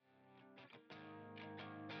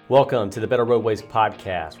Welcome to the Better Roadways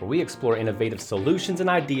podcast, where we explore innovative solutions and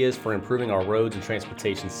ideas for improving our roads and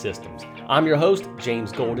transportation systems. I'm your host,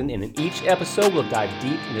 James Golden, and in each episode, we'll dive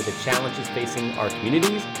deep into the challenges facing our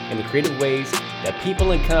communities and the creative ways that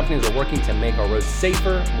people and companies are working to make our roads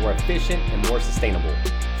safer, more efficient, and more sustainable.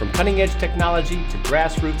 From cutting-edge technology to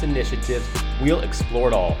grassroots initiatives, we'll explore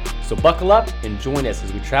it all. So buckle up and join us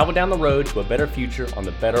as we travel down the road to a better future on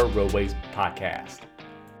the Better Roadways podcast.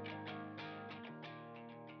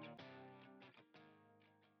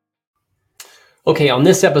 Okay, on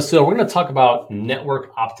this episode, we're going to talk about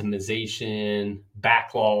network optimization,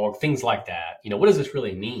 backlog, things like that. What does this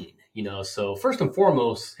really mean? So first and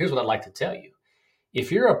foremost, here's what I'd like to tell you.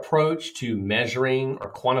 If your approach to measuring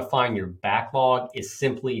or quantifying your backlog is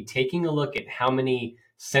simply taking a look at how many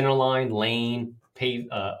centerline lane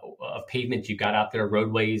of pavement you got out there,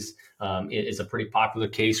 roadways is a pretty popular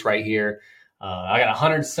case right here. I got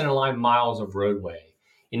 100 centerline miles of roadway.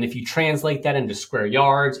 And if you translate that into square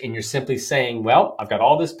yards and you're simply saying, well, I've got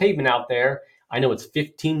all this pavement out there. I know it's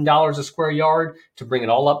 $15 a square yard to bring it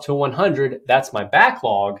all up to 100. That's my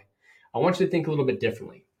backlog. I want you to think a little bit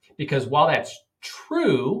differently, because while that's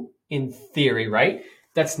true in theory, right?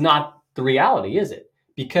 That's not the reality, is it?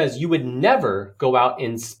 Because you would never go out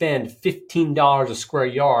and spend $15 a square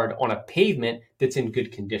yard on a pavement that's in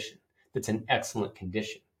good condition, that's in excellent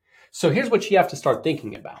condition. So here's what you have to start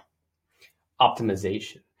thinking about.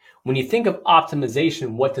 Optimization. When you think of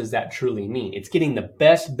optimization, what does that truly mean? It's getting the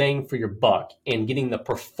best bang for your buck and getting the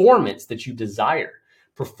performance that you desire.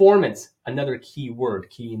 Performance, another key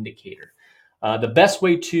word, key indicator. The best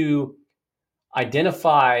way to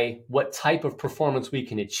identify what type of performance we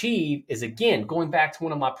can achieve is, again, going back to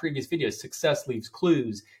one of my previous videos, success leaves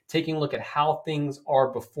clues, taking a look at how things are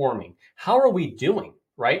performing. How are we doing,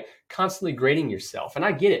 right? Constantly grading yourself. And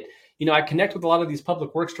I get it. I connect with a lot of these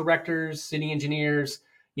public works directors, city engineers,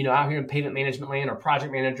 out here in pavement management land, or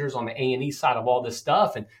project managers on the A&E side of all this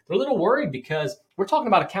stuff. And they're a little worried because we're talking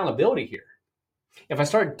about accountability here. If I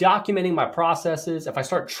start documenting my processes, if I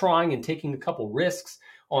start trying and taking a couple risks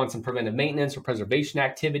on some preventive maintenance or preservation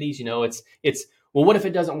activities, it's well, what if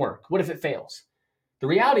it doesn't work? What if it fails? The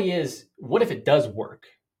reality is, what if it does work?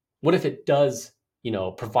 What if it does,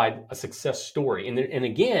 provide a success story? And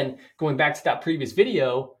again, going back to that previous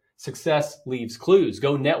video, success leaves clues.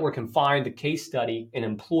 Go network and find the case study and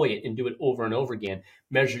employ it and do it over and over again.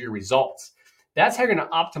 Measure your results. That's how you're going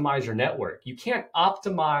to optimize your network. You can't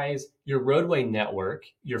optimize your roadway network,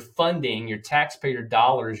 your funding, your taxpayer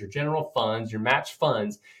dollars, your general funds, your match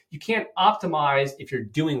funds. You can't optimize if you're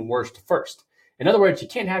doing worst to first. In other words, you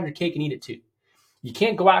can't have your cake and eat it too. You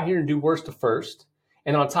can't go out here and do worst to first.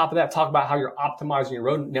 And on top of that, talk about how you're optimizing your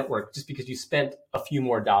road network just because you spent a few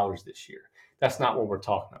more dollars this year. That's not what we're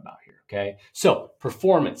talking about here, okay? So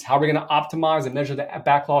performance, how are we going to optimize and measure the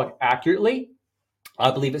backlog accurately?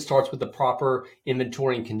 I believe it starts with the proper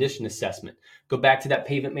inventory and condition assessment. Go back to that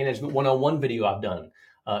pavement management 101 video I've done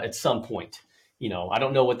at some point. I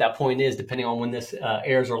don't know what that point is depending on when this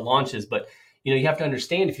airs or launches, but you have to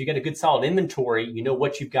understand, if you got a good solid inventory, you know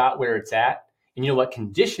what you've got, where it's at, and you know what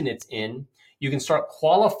condition it's in, you can start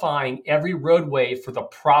qualifying every roadway for the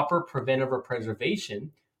proper preventive or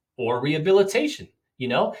preservation or rehabilitation.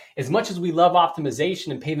 As much as we love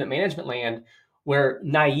optimization and pavement management land, we're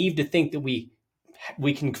naive to think that we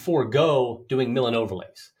can forego doing mill and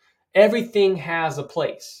overlays. Everything has a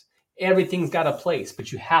place. Everything's got a place,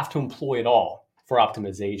 but you have to employ it all for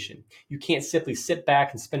optimization. You can't simply sit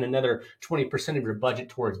back and spend another 20% of your budget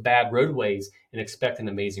towards bad roadways and expect an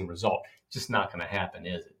amazing result. It's just not going to happen,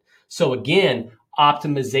 is it? So again,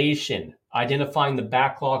 optimization, identifying the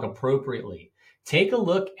backlog appropriately. Take a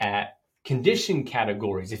look at condition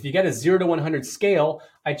categories. If you got a 0 to 100 scale,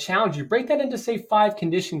 I challenge you, break that into, say, 5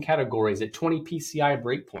 condition categories at 20 PCI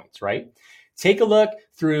breakpoints, right? Take a look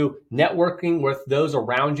through networking with those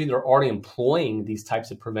around you that are already employing these types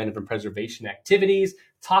of preventive and preservation activities.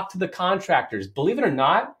 Talk to the contractors. Believe it or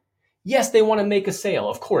not, yes, they want to make a sale.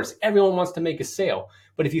 Of course, everyone wants to make a sale.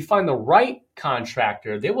 But if you find the right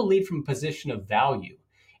contractor, they will lead from a position of value.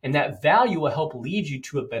 And that value will help lead you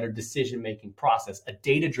to a better decision-making process, a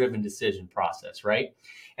data-driven decision process, right?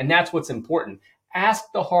 And that's what's important. Ask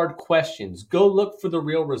the hard questions. Go look for the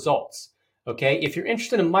real results, okay? If you're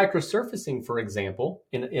interested in microsurfacing, for example,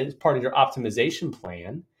 as part of your optimization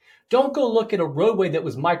plan, don't go look at a roadway that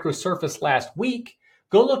was microsurfaced last week.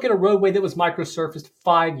 Go look at a roadway that was microsurfaced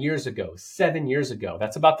 5 years ago, 7 years ago.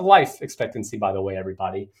 That's about the life expectancy, by the way,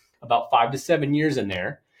 everybody. About 5 to 7 years in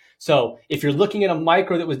there. So if you're looking at a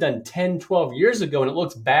micro that was done 10, 12 years ago and it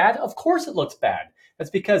looks bad, of course it looks bad.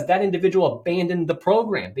 That's because that individual abandoned the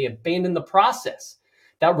program. They abandoned the process.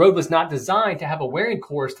 That road was not designed to have a wearing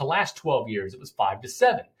course to last 12 years. It was 5 to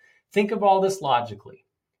 7. Think of all this logically.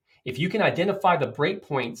 If you can identify the break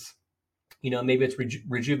points, maybe it's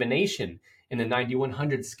rejuvenation in the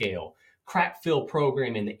 9100 scale, crack fill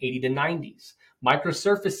program in the 80 to 90s,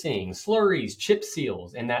 microsurfacing, slurries, chip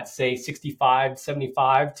seals, and that's say 65,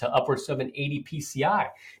 75 to upwards of an 80 PCI.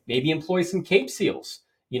 Maybe employ some cape seals,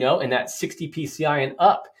 and that 60 PCI and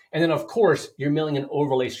up. And then, of course, your milling and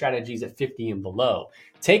overlay strategies at 50 and below.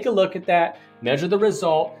 Take a look at that, measure the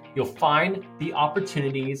result. You'll find the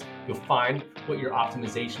opportunities. You'll find what your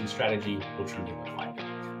optimization strategy will truly look like.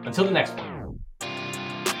 Until the next one.